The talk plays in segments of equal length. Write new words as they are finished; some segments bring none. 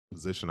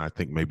position, I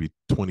think maybe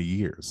 20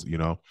 years,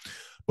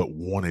 but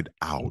wanted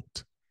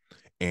out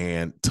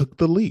and took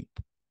the leap,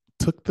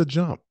 took the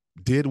jump,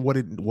 did what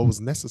was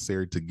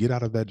necessary to get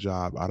out of that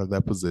job, out of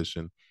that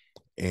position,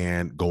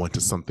 and go into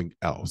something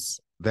else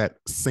that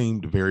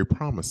seemed very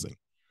promising.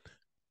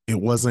 It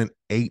wasn't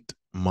 8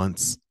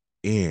 months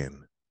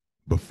in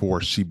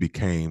before she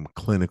became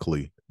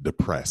clinically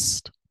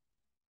depressed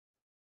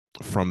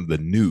from the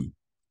new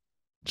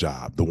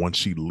job, the one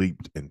she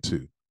leaped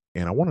into.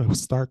 And I want to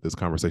start this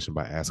conversation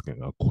by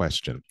asking a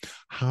question.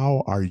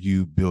 How are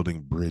you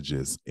building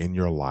bridges in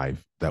your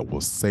life that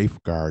will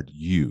safeguard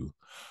you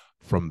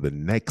from the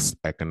next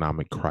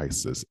economic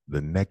crisis,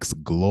 the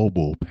next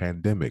global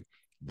pandemic,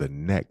 the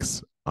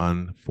next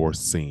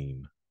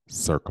unforeseen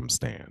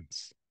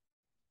circumstance?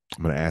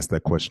 I'm going to ask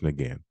that question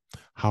again.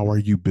 How are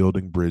you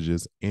building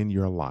bridges in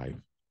your life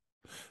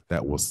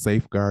that will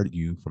safeguard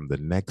you from the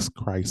next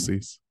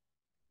crisis,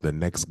 the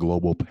next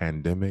global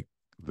pandemic,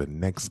 the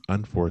next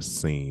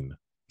unforeseen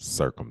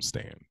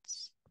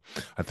circumstance?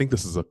 I think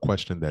this is a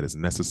question that is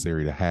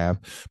necessary to have,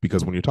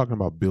 because when you're talking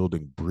about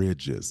building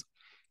bridges,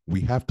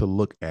 we have to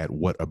look at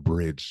what a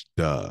bridge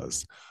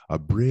does. A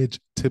bridge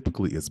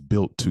typically is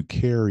built to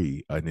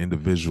carry an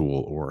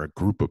individual or a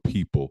group of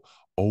people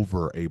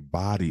over a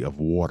body of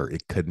water.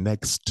 It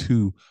connects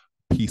two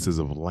pieces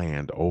of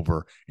land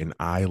over an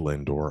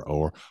island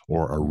or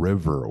a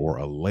river or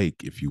a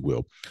lake, if you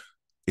will.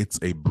 It's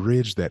a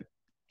bridge that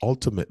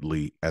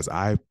ultimately, as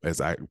I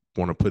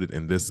want to put it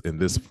in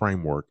this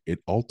framework, it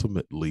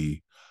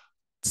ultimately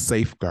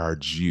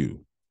safeguards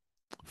you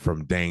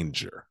from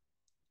danger.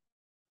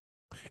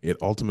 It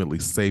ultimately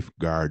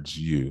safeguards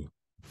you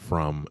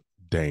from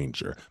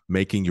danger,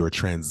 making your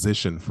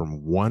transition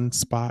from one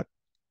spot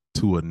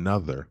to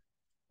another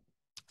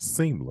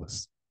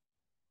seamless.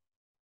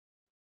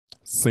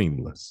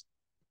 Seamless.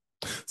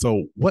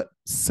 So, what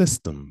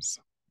systems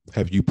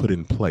have you put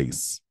in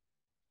place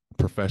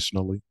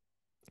professionally,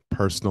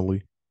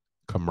 personally,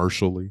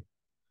 commercially,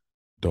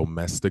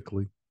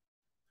 domestically,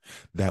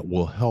 that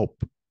will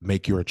help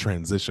make your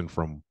transition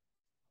from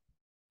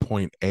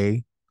point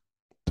A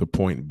to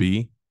point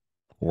B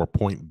or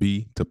point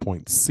B to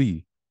point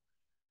C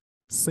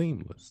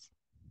seamless?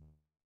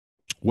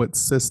 What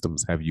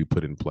systems have you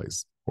put in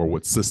place, or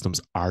what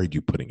systems are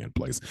you putting in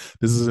place?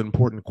 This is an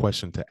important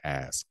question to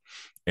ask.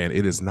 And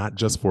it is not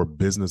just for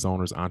business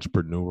owners,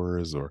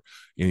 entrepreneurs, or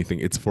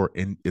anything. It's for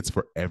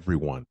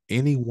everyone.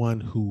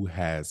 Anyone who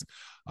has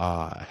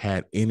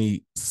had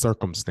any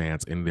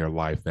circumstance in their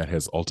life that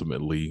has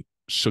ultimately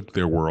shook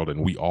their world,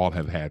 and we all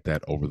have had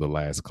that over the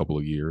last couple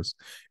of years.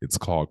 It's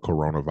called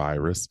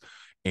coronavirus.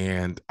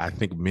 And I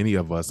think many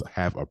of us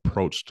have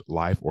approached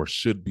life, or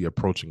should be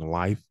approaching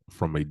life,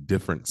 from a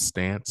different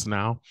stance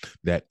now,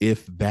 that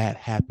if that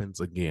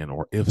happens again,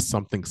 or if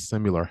something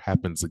similar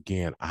happens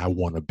again, I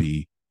want to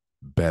be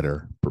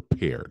better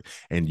prepared.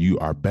 And you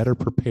are better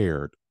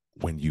prepared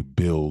when you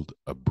build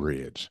a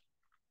bridge.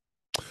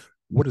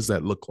 What does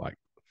that look like?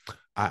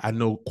 I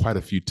know quite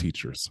a few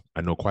teachers.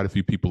 I know quite a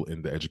few people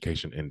in the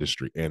education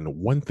industry. And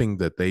one thing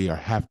that they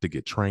have to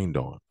get trained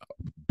on,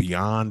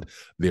 beyond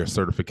their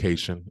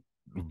certification,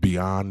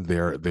 beyond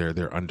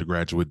their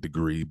undergraduate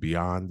degree,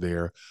 beyond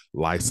their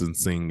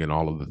licensing and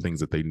all of the things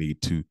that they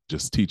need to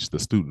just teach the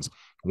students,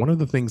 one of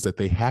the things that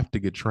they have to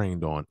get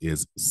trained on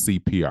is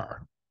CPR.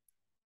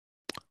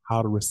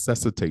 How to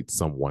resuscitate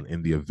someone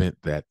in the event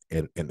that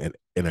an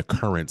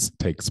occurrence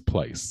takes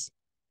place.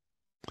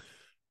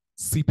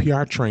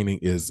 CPR training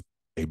is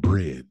a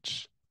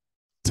bridge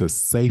to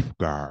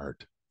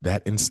safeguard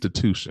that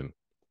institution,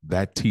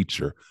 that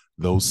teacher,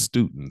 those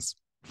students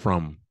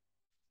from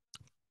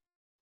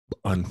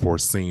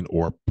unforeseen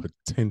or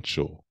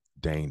potential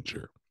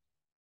danger.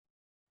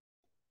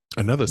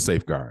 Another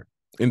safeguard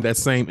in that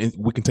same,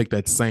 we can take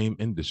that same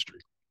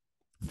industry,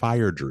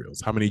 fire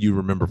drills. How many of you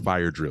remember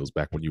fire drills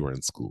back when you were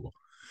in school?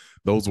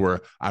 Those were,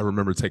 I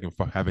remember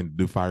having to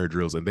do fire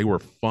drills, and they were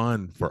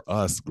fun for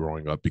us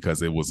growing up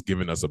because it was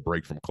giving us a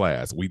break from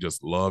class. We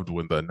just loved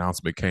when the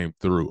announcement came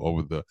through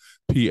over the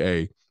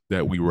PA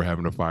that we were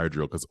having a fire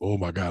drill, because, oh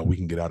my God, we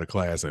can get out of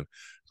class and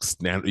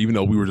stand. Even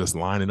though we were just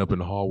lining up in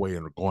the hallway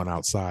and going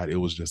outside, it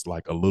was just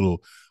like a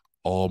little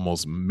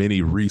almost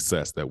mini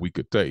recess that we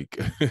could take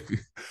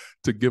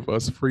to give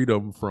us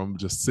freedom from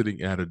just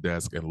sitting at a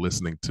desk and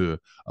listening to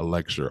a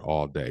lecture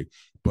all day.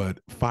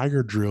 But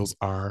fire drills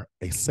are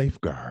a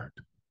safeguard.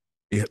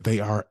 They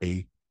are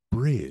a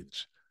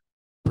bridge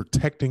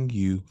protecting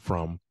you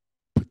from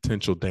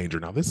potential danger.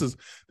 Now, this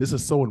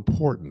is so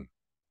important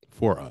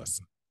for us.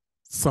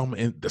 Some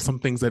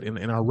things that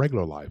in our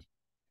regular life,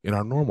 in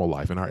our normal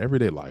life, in our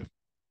everyday life.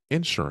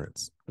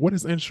 Insurance. What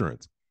is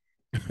insurance?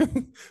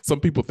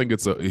 Some people think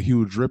it's a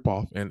huge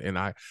ripoff, and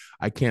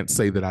I can't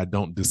say that I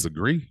don't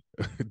disagree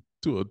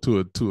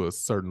to a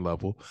certain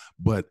level,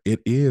 but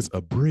it is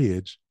a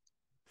bridge.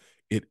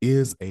 It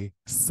is a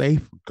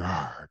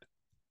safeguard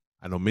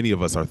I know many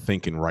of us are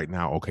thinking right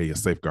now, okay, a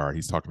safeguard.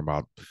 He's talking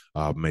about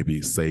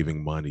maybe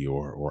saving money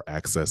or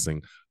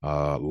accessing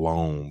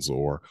loans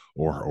or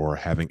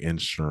having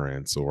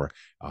insurance or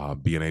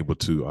being able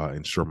to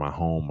insure my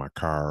home, my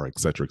car, et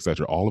cetera, et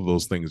cetera. All of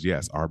those things,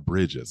 yes, are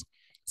bridges,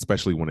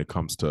 especially when it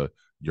comes to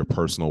your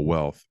personal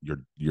wealth,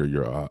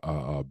 your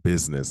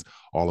business,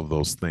 all of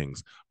those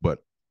things. But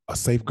a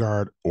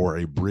safeguard or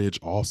a bridge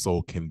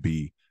also can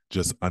be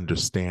just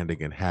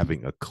understanding and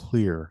having a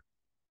clear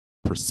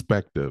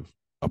perspective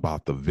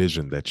about the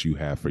vision that you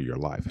have for your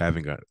life,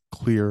 having a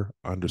clear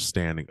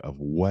understanding of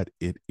what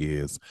it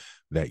is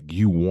that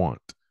you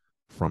want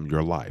from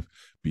your life,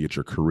 be it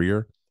your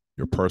career,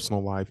 your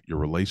personal life, your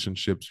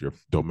relationships, your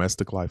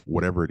domestic life,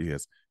 whatever it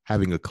is,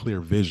 having a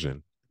clear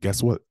vision,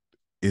 guess what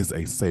is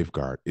a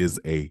safeguard, is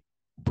a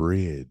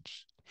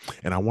bridge.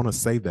 And I want to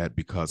say that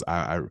because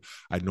I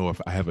know if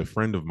I have a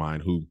friend of mine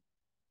who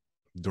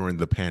during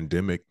the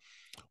pandemic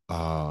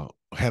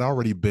had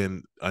already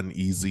been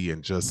uneasy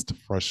and just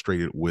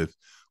frustrated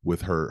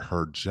with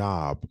her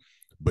job,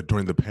 but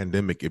during the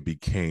pandemic it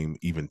became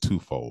even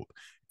twofold.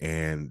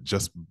 And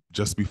just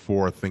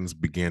before things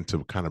began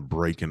to kind of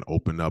break and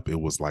open up, it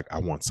was like, I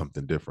want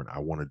something different. I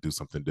want to do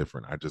something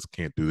different. I just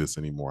can't do this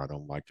anymore. I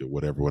don't like it.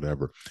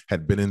 Whatever.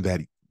 Had been in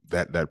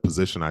that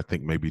position, I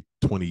think maybe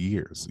 20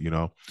 years,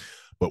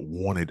 but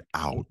wanted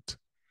out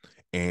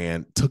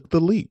and took the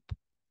leap,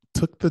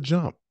 took the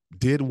jump,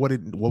 did what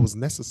was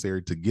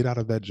necessary to get out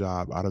of that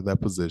job, out of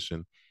that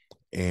position,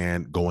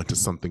 and go into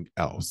something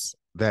else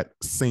that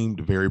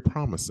seemed very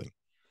promising.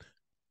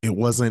 It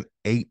wasn't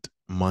 8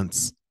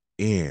 months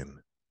in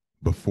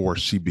before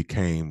she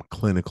became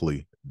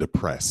clinically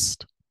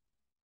depressed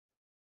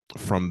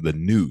from the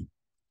new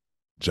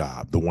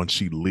job, the one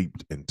she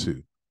leaped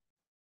into,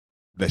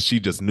 that she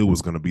just knew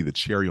was going to be the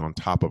cherry on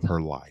top of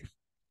her life.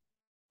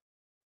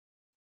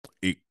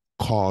 It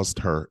caused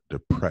her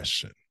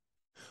depression.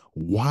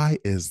 Why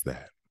is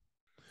that?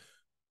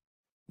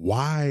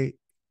 Why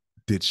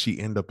did she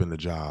end up in a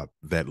job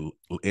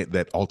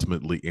that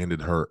ultimately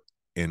ended her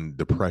in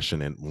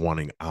depression and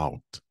wanting out?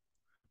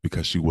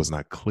 Because she was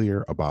not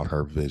clear about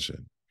her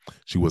vision.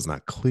 She was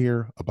not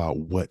clear about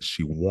what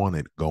she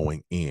wanted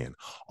going in.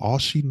 All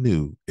she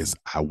knew is,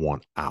 I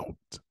want out.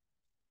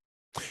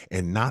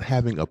 And not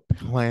having a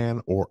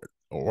plan or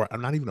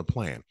not even a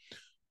plan,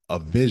 a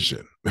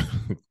vision,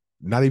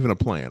 not even a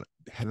plan,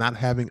 not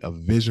having a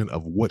vision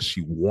of what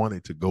she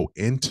wanted to go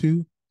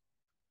into,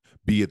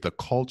 be it the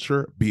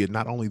culture, be it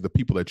not only the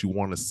people that you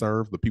want to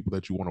serve, the people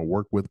that you want to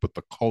work with, but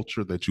the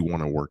culture that you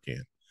want to work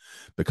in,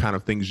 the kind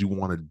of things you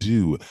want to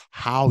do,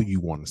 how you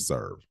want to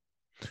serve.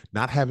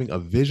 Not having a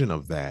vision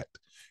of that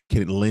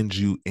can lend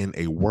you in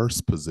a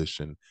worse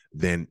position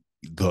than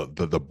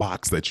the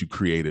box that you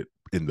created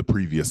in the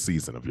previous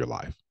season of your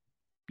life.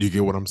 You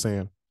get what I'm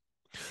saying?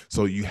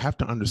 So you have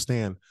to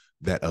understand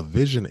that a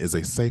vision is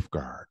a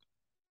safeguard.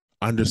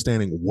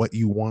 Understanding what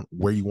you want,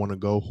 where you want to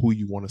go, who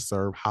you want to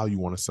serve, how you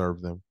want to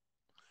serve them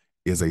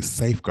is a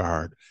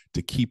safeguard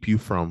to keep you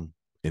from,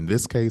 in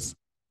this case,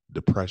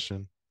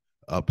 depression,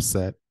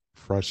 upset,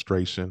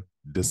 frustration,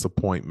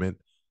 disappointment,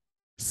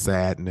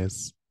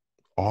 sadness,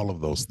 all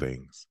of those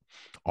things.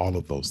 All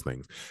of those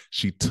things.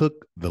 She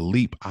took the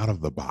leap out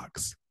of the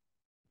box,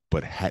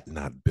 but had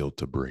not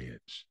built a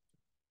bridge.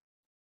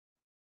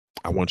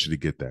 I want you to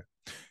get that.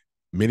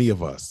 Many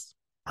of us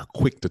are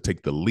quick to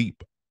take the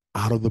leap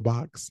out of the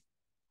box,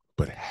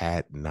 but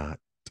had not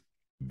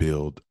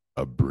built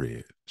a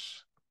bridge.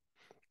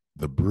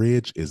 The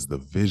bridge is the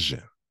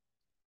vision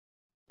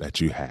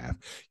that you have.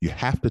 You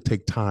have to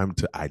take time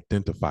to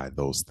identify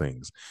those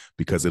things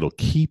because it'll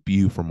keep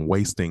you from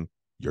wasting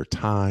your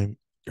time,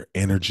 your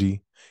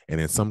energy,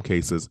 and in some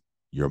cases,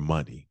 your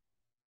money.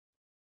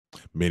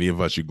 Many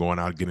of us, you're going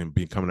out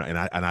becoming, and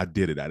I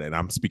did it, and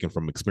I'm speaking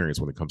from experience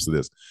when it comes to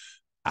this.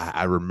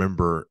 I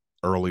remember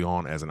early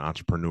on as an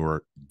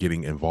entrepreneur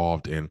getting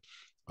involved in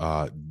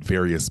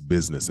various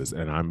businesses,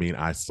 and I mean,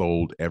 I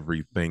sold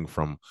everything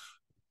from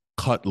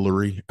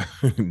cutlery,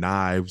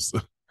 knives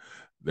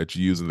that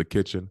you use in the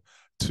kitchen,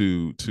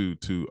 to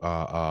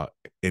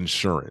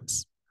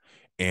insurance.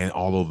 And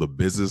although the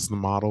business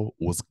model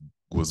was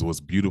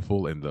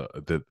beautiful, and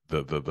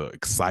the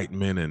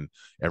excitement and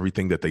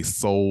everything that they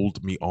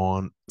sold me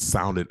on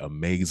sounded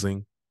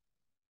amazing,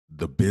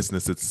 the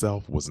business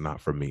itself was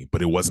not for me.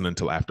 But it wasn't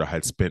until after I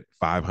had spent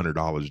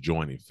 $500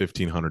 joining,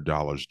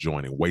 $1,500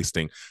 joining,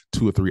 wasting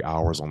 2 or 3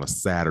 hours on a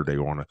Saturday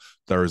or on a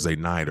Thursday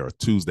night or a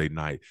Tuesday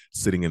night,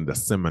 sitting in the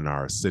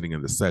seminar, sitting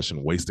in the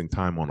session, wasting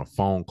time on a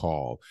phone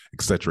call,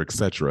 et cetera, et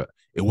cetera.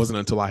 It wasn't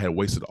until I had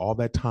wasted all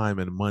that time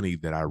and money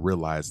that I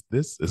realized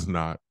this is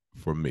not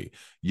for me.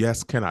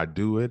 Yes, can I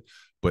do it?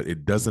 But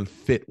it doesn't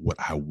fit what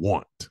I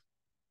want.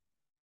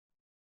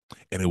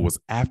 And it was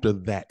after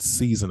that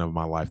season of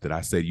my life that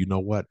I said, you know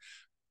what?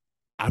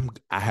 I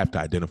have to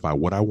identify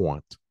what I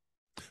want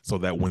so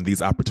that when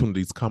these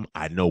opportunities come,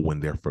 I know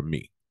when they're for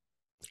me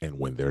and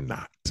when they're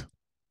not.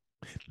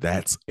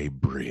 That's a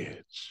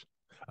bridge,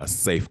 a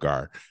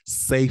safeguard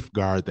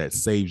that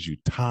saves you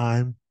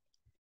time,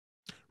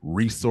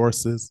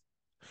 resources,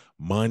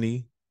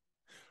 money,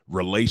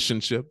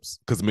 relationships,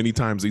 because many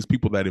times these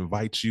people that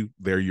invite you,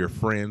 they're your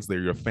friends, they're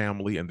your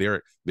family, and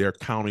they're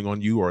counting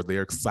on you, or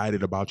they're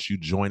excited about you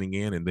joining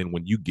in. And then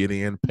when you get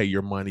in, pay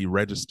your money,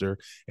 register,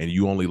 and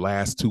you only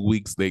last 2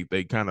 weeks,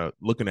 they kind of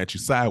looking at you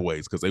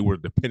sideways, because they were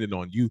dependent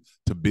on you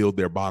to build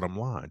their bottom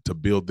line, to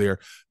build their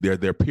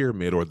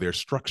pyramid, or their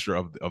structure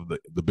of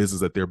the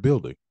business that they're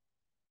building.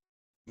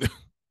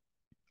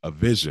 A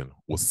vision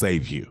will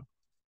save you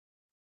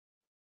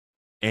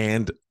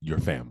and your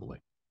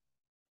family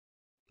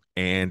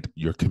and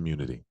your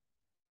community.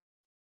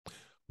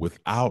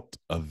 Without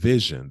a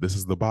vision, this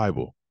is the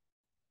Bible,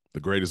 the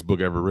greatest book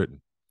ever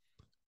written.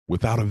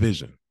 Without a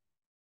vision,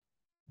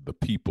 the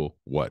people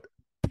what?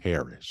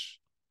 Perish.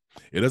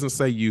 It doesn't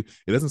say you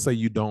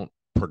don't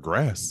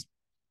progress.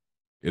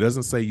 It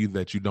doesn't say you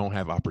that you don't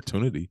have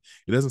opportunity.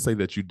 It doesn't say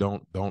that you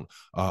don't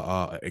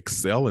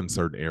excel in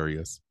certain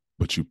areas,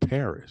 but you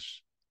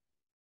perish.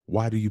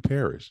 Why do you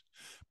perish?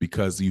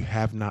 Because you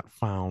have not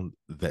found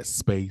that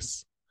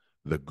space,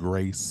 the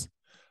grace,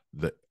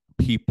 the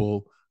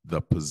people,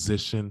 the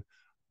position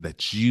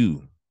that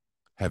you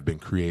have been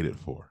created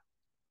for.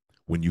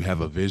 When you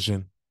have a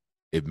vision,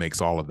 it makes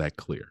all of that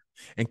clear.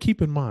 And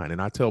keep in mind,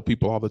 and I tell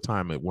people all the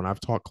time when I've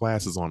taught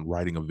classes on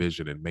writing a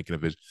vision and making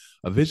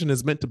a vision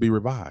is meant to be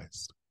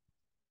revised.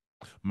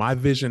 My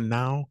vision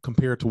now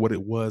compared to what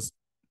it was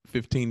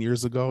 15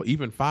 years ago,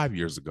 even 5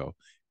 years ago,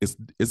 is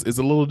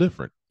a little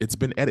different. It's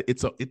been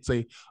edited. It's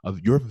a of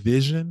your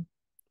vision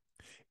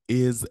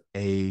is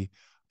a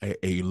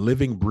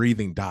living,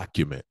 breathing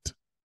document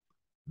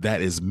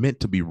that is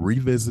meant to be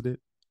revisited,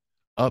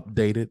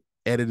 updated,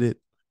 edited,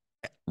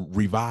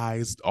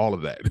 revised, all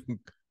of that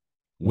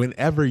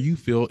whenever you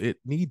feel it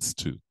needs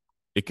to.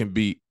 It can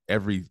be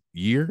every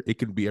year, it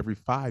can be every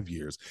 5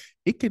 years,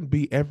 it can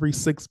be every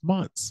 6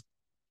 months,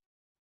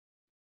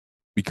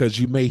 because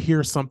you may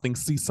hear something,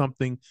 see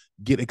something,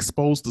 get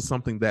exposed to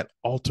something that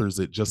alters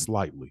it just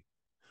slightly.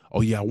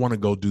 Oh, yeah, I want to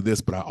go do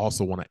this, but I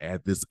also want to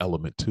add this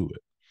element to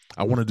it.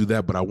 I want to do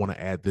that, but I want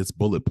to add this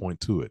bullet point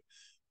to it.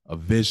 A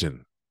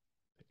vision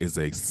is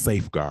a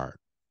safeguard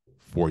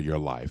for your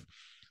life.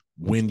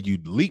 When you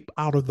leap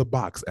out of the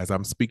box, as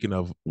I'm speaking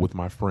of with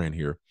my friend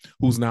here,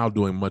 who's now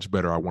doing much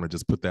better, I want to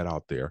just put that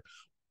out there.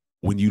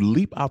 When you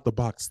leap out the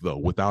box, though,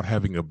 without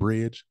having a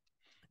bridge,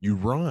 you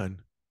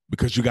run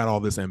because you got all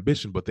this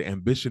ambition, but the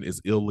ambition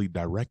is illy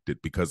directed,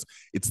 because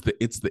it's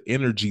the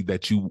energy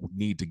that you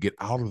need to get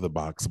out of the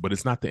box, but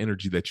it's not the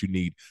energy that you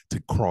need to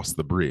cross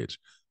the bridge.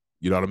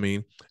 You know what I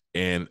mean?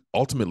 And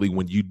ultimately,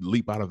 when you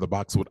leap out of the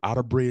box without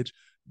a bridge,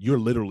 you're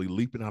literally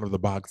leaping out of the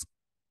box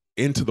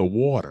into the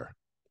water.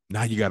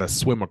 Now you got to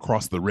swim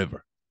across the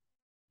river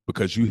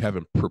because you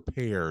haven't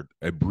prepared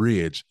a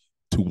bridge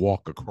to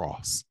walk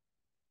across.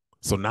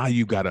 So now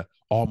you got to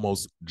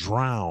almost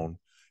drown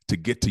to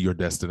get to your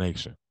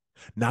destination.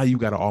 Now you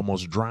got to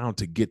almost drown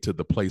to get to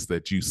the place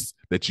that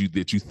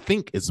you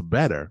think is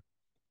better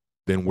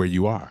than where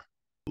you are.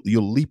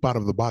 You'll leap out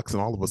of the box,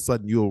 and all of a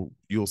sudden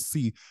you'll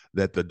see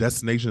that the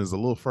destination is a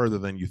little further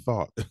than you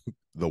thought.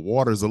 The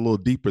water is a little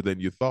deeper than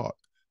you thought.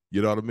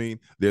 You know what I mean?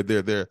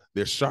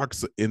 There's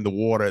sharks in the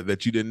water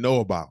that you didn't know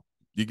about.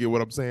 You get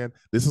what I'm saying?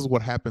 This is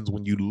what happens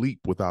when you leap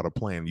without a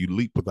plan. You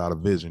leap without a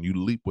vision. You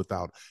leap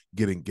without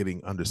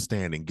getting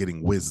understanding,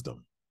 getting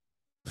wisdom.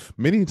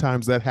 Many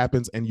times that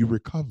happens and you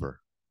recover.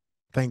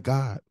 Thank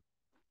God.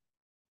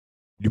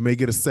 You may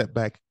get a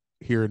setback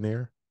here and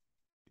there.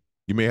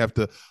 You may have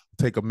to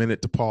take a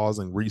minute to pause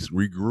and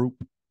regroup.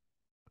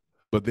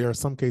 But there are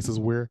some cases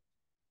where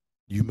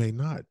you may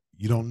not.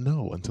 You don't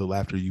know until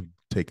after you've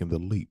taken the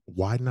leap.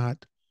 Why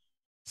not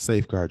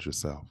safeguard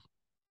yourself?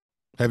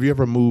 Have you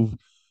ever moved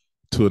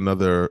to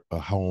another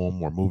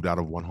home, or moved out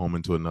of one home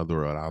into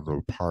another, or out of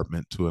an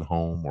apartment to a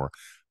home, or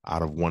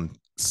out of one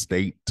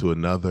state to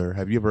another?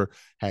 Have you ever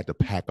had to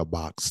pack a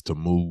box to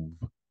move?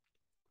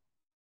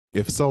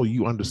 If so,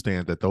 you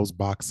understand that those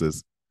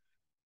boxes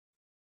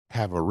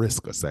have a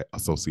risk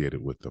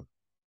associated with them.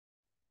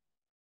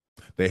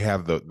 They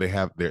have the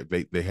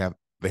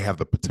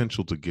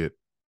potential to get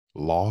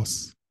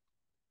lost,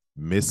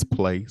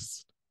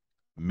 misplaced,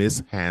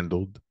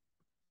 mishandled,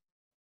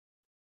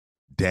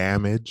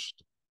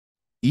 damaged,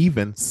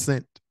 even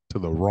sent to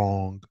the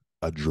wrong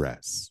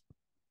address.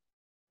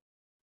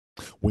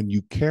 When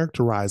you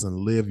characterize and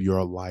live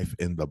your life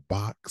in the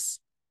box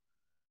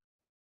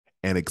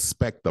and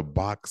expect the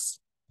box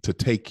to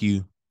take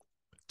you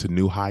to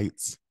new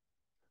heights,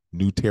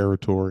 new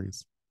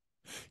territories,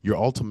 you're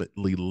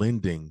ultimately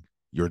lending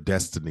your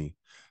destiny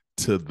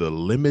to the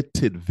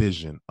limited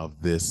vision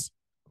of this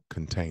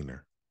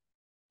container,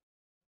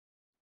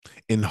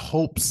 in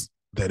hopes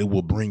that it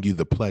will bring you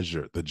the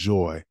pleasure, the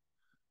joy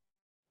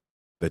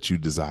that you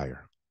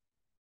desire.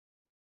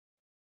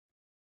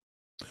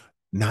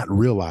 Not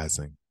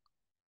realizing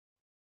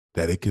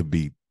that it could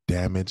be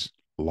damaged,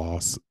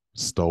 lost,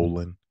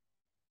 stolen,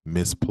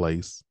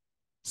 misplaced,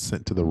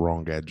 sent to the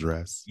wrong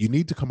address. You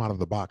need to come out of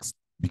the box,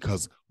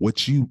 because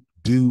what you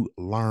do,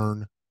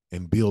 learn,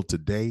 and build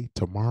today,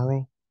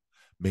 tomorrow,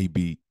 may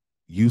be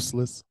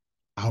useless,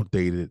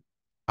 outdated,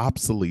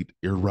 obsolete,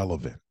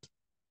 irrelevant.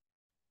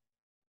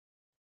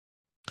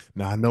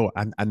 Now I know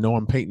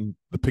I'm painting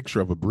the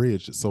picture of a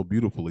bridge so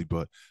beautifully,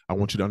 but I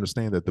want you to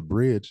understand that the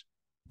bridge,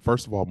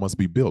 first of all, must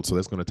be built. So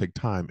that's going to take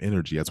time,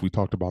 energy, as we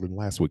talked about in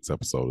last week's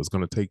episode. It's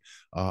going to take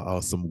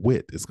some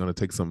wit. It's going to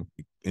take some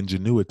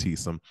ingenuity,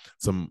 some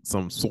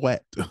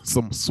sweat,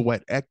 some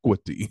sweat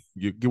equity.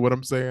 You get what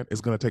I'm saying?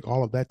 It's going to take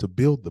all of that to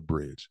build the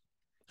bridge.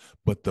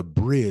 But the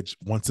bridge,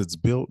 once it's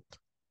built,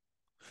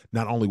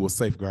 not only will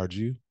safeguard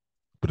you,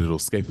 but it'll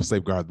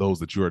safeguard those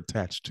that you're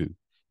attached to,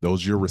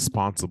 those you're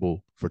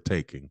responsible for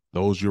taking,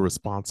 those you're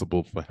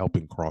responsible for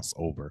helping cross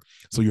over.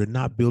 So you're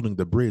not building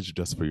the bridge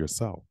just for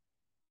yourself.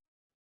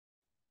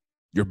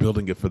 You're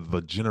building it for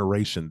the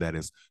generation that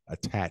is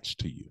attached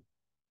to you.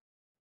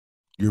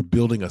 You're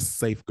building a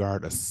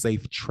safeguard, a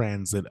safe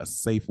transit, a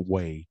safe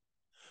way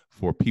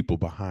for people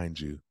behind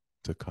you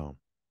to come.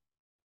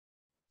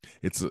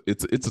 It's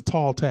a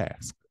tall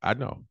task, I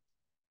know.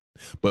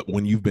 But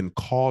when you've been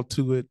called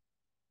to it,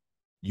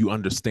 you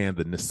understand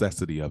the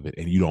necessity of it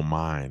and you don't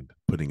mind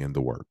putting in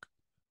the work.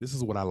 This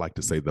is what I like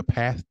to say: the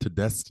path to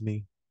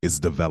destiny is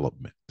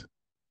development.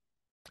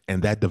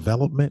 And that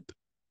development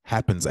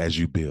happens as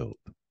you build.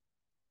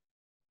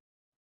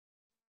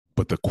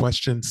 But the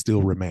question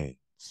still remains: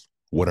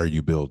 what are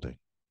you building?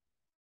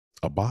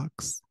 A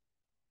box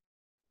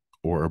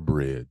or a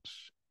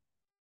bridge?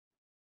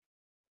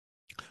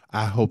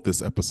 I hope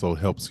this episode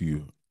helps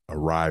you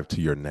arrive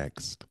to your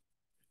next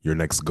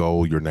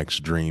goal, your next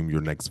dream,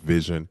 your next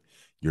vision,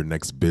 your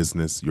next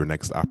business, your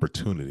next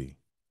opportunity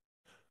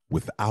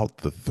without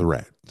the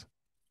threat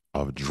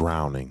of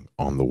drowning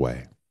on the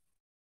way.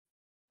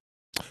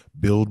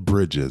 Build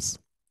bridges,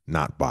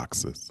 not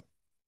boxes.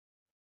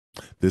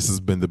 This has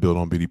been the Build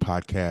on Beauty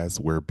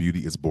podcast, where beauty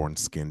is born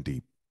skin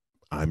deep.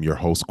 I'm your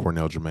host,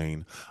 Cornell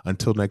Jermaine.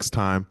 Until next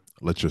time,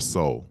 let your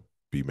soul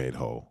be made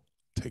whole.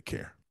 Take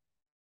care.